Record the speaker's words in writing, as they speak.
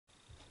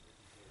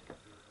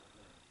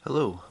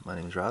Hello, my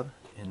name is Rob,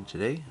 and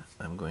today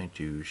I'm going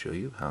to show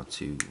you how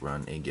to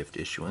run a gift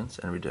issuance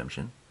and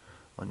redemption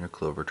on your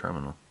Clover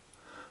terminal.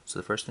 So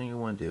the first thing you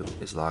want to do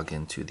is log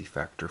into the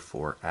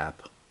Factor4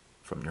 app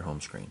from your home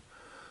screen.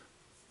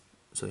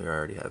 So here I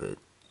already have it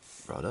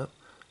brought up.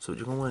 So what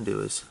you're going to want to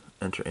do is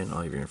enter in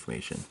all of your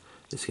information.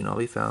 This can all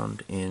be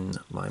found in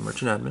My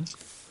Merchant Admin.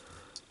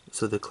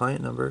 So the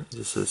client number is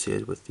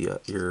associated with the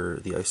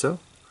ISO.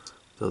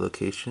 The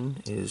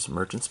location is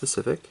merchant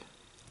specific.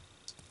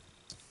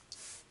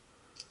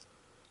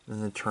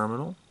 And the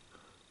terminal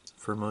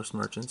for most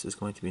merchants is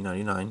going to be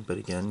 99, but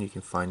again, you can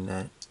find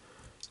that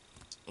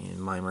in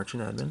My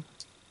Merchant Admin.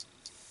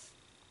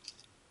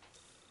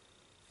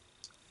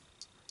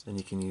 Then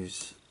you can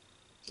use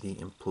the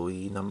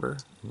employee number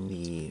and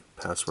the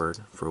password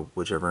for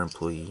whichever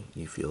employee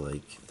you feel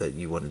like that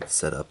you wanted to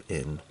set up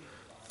in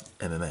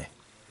MMA.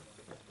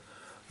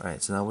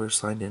 Alright, so now we're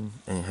signed in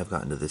and have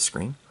gotten to this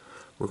screen.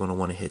 We're going to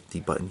want to hit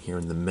the button here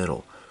in the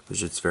middle,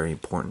 because it's very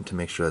important to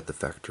make sure that the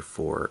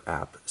Factor4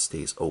 app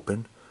stays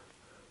open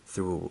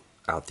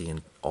throughout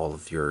all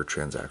of your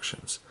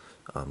transactions.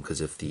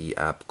 Because if the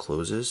app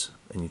closes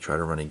and you try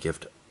to run a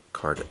gift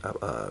card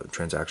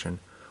transaction,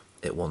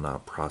 it will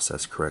not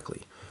process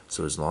correctly.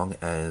 So as long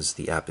as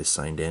the app is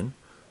signed in,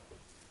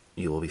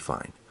 you will be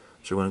fine.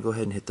 So we're going to go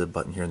ahead and hit the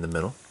button here in the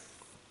middle.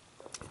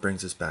 It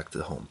brings us back to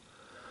the home.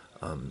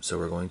 So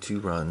we're going to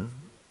run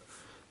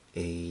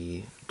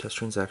a test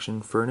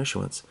transaction for an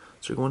issuance.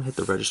 So we're going to hit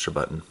the register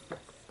button.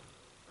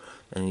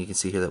 And you can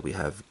see here that we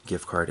have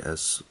gift card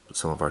as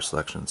some of our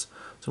selections.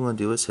 So what I'm going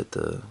to do is hit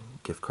the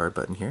gift card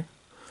button here.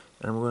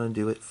 And we're going to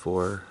do it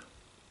for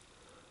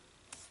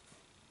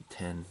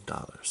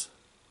 $10.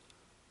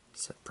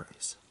 Set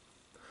price.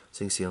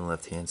 So you can see on the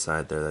left hand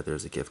side there that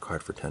there's a gift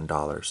card for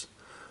 $10.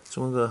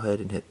 So we'll go ahead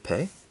and hit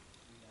pay.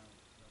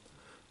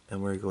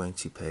 And we're going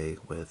to pay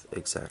with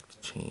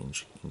exact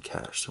change in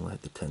cash. So we'll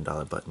hit the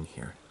 $10 button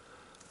here.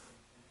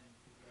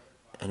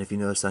 And if you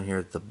notice down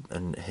here,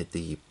 hit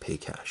the pay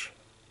cash.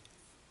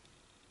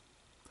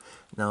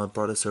 Now it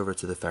brought us over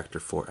to the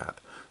Factor4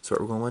 app. So what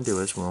we're going to want to do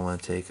is we're going to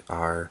want to take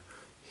our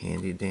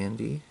handy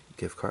dandy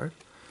gift card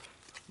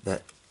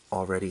that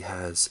already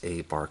has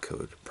a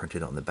barcode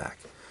printed on the back.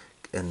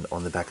 And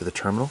on the back of the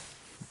terminal,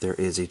 there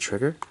is a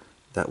trigger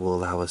that will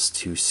allow us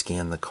to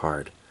scan the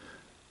card.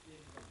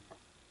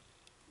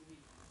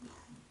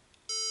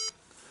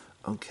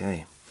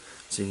 Okay,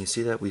 so you can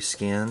see that we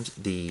scanned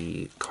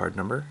the card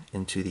number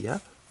into the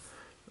app.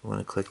 We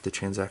want to click the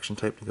transaction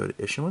type to go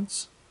to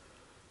Issuance.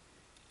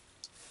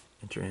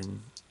 Enter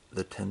in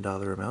the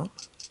 $10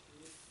 amount.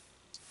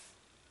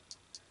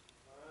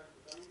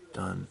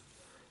 Done.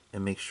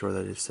 And make sure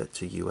that it's set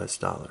to US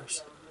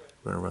dollars.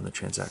 We're going to run the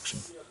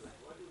transaction.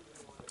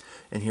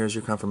 And here's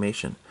your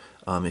confirmation.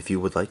 If you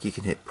would like, you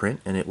can hit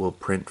print and it will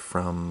print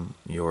from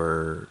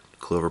your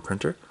Clover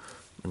printer.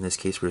 In this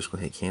case, we're just going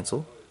to hit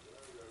cancel.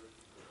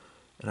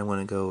 And I want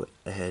to go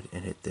ahead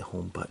and hit the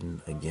home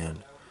button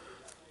again.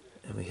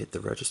 And we hit the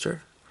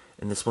register.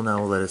 And this will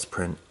now let us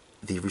print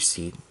the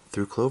receipt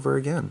through Clover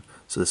again.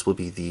 So this will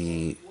be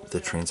the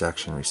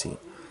transaction receipt.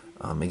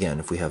 Again,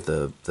 if we have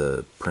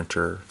the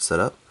printer set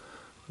up,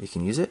 you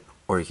can use it,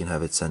 or you can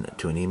have it sent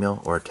to an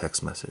email or a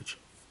text message.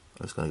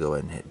 I'm just going to go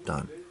ahead and hit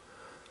done.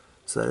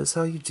 So that is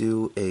how you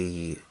do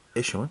a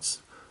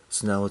issuance.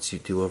 So now let's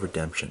do a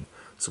redemption.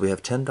 So we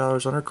have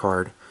 $10 on our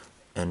card,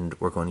 and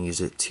we're going to use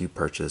it to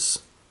purchase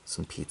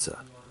some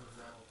pizza.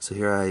 So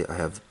here I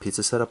have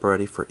pizza set up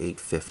already for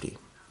 $8.50.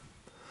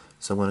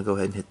 So I'm going to go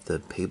ahead and hit the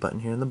pay button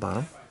here in the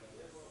bottom.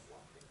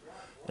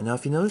 And now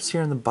if you notice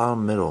here in the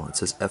bottom middle, it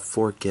says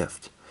F4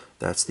 gift.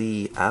 That's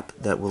the app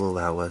that will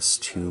allow us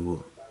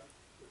to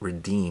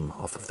redeem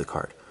off of the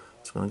card.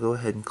 So I'm going to go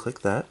ahead and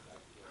click that.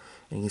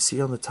 And you can see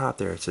on the top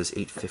there it says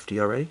 $8.50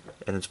 already,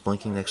 and it's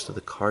blinking next to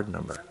the card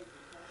number.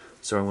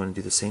 So I'm going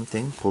to do the same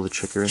thing, pull the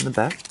trigger in the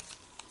back,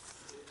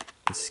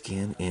 and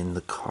scan in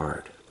the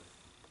card.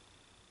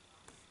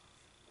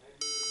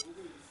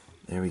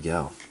 There we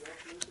go.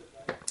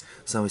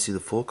 So now we see the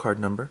full card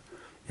number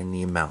and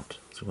the amount.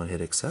 So we're going to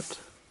hit accept.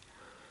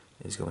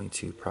 It is going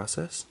to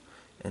process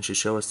and should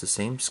show us the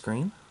same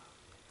screen.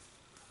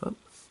 Oh,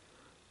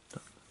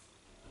 done.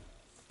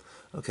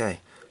 Okay,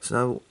 so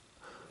now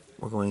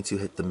we're going to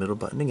hit the middle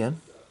button again,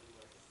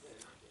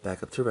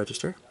 back up to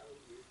register,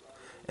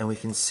 and we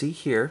can see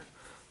here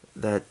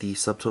that the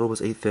subtotal was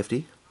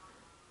 $8.50,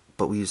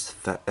 but we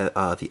used the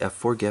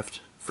F4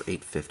 gift for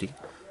 $8.50,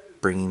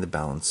 bringing the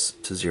balance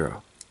to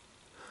 0.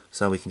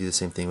 So now we can do the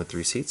same thing with the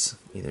receipts,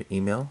 either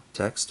email,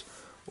 text,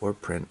 or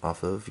print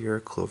off of your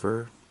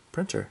Clover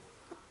printer.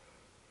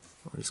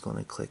 We're just going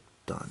to click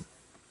done.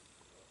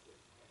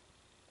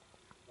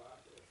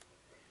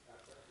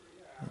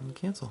 And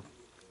cancel.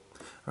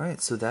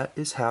 Alright, so that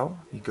is how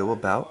you go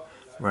about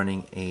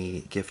running a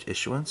gift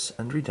issuance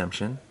and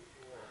redemption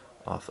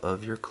off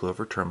of your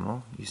Clover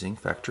terminal using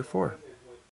Factor4.